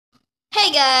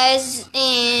Hey guys,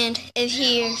 and if you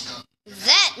hear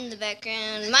that in the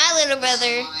background, my little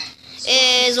brother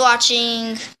is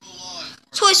watching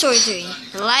Toy Story 3,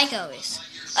 like always.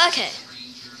 Okay,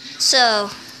 so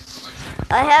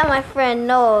I have my friend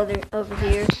Noah over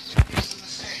here.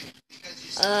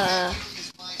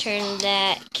 Turn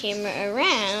that camera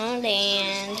around,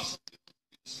 and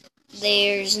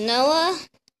there's Noah.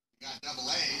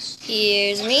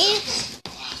 Here's me.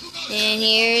 And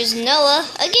here's Noah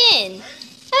again.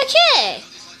 Okay.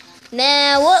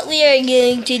 Now what we are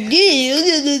going to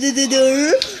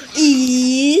do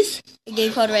is a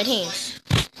game called Red Hands.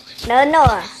 Now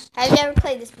Noah, have you ever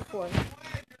played this before?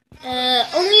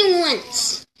 Only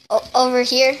once. Over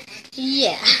here?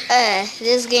 Yeah.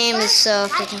 This game is so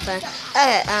freaking fun.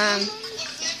 Okay,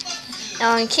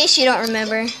 now in case you don't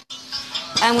remember,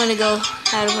 I'm gonna go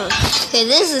how to vote. Okay,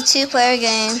 this is a 2-player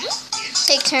game.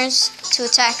 Take turns to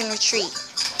attack and retreat.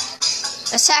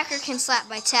 Attacker can slap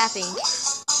by tapping.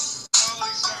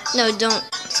 No, don't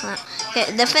slap.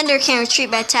 Okay, defender can retreat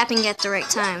by tapping at the right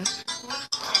time.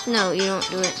 No, you don't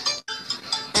do it.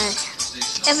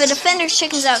 If a defender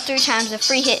chickens out 3 times, a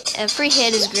free hit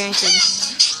is granted.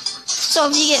 So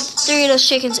if you get 3 of those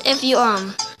chickens, if you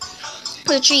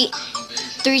retreat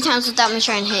 3 times without me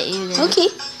trying to hit you, then Okay.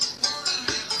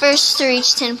 First to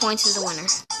reach 10 points is the winner.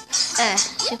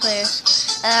 2 players.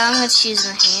 I'm going to choose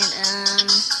my hand.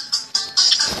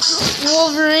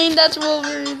 Wolverine, that's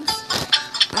Wolverine.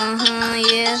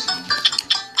 Yeah.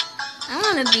 I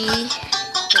want to be...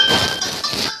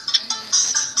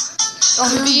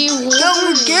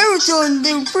 Garrett's on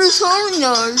the first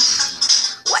Horners.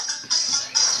 What?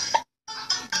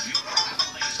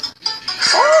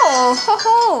 Oh, ho,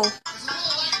 ho.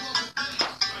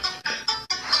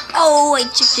 Oh, I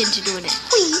chipped into doing it.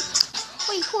 Whee.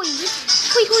 Whee, whee.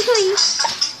 Whee, whee, whee.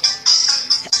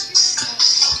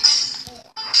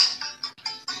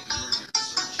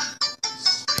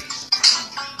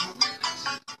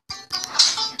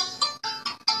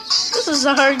 This is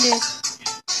a hard game.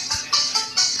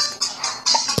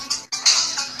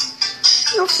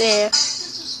 No fair.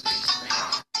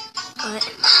 What?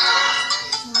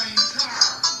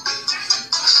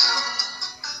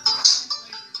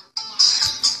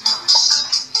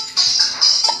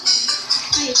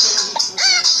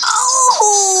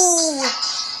 Oh!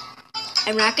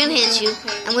 I'm not gonna hit you.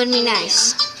 I'm gonna be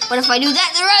nice. But if I do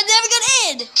that, the round's never gonna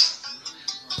end.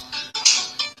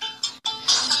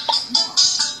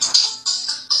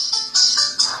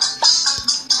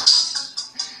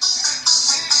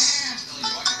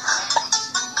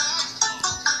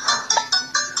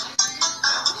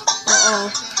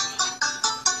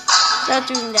 Not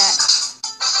doing that.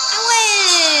 I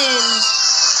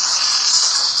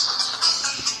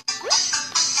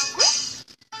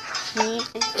win!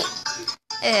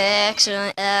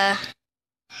 Excellent. Yeah.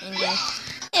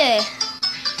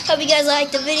 Hope you guys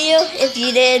liked the video. If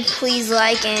you did, please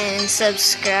like and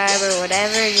subscribe or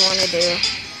whatever you want to do.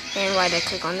 And why did I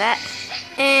click on that?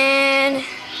 And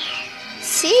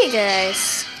see you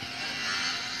guys.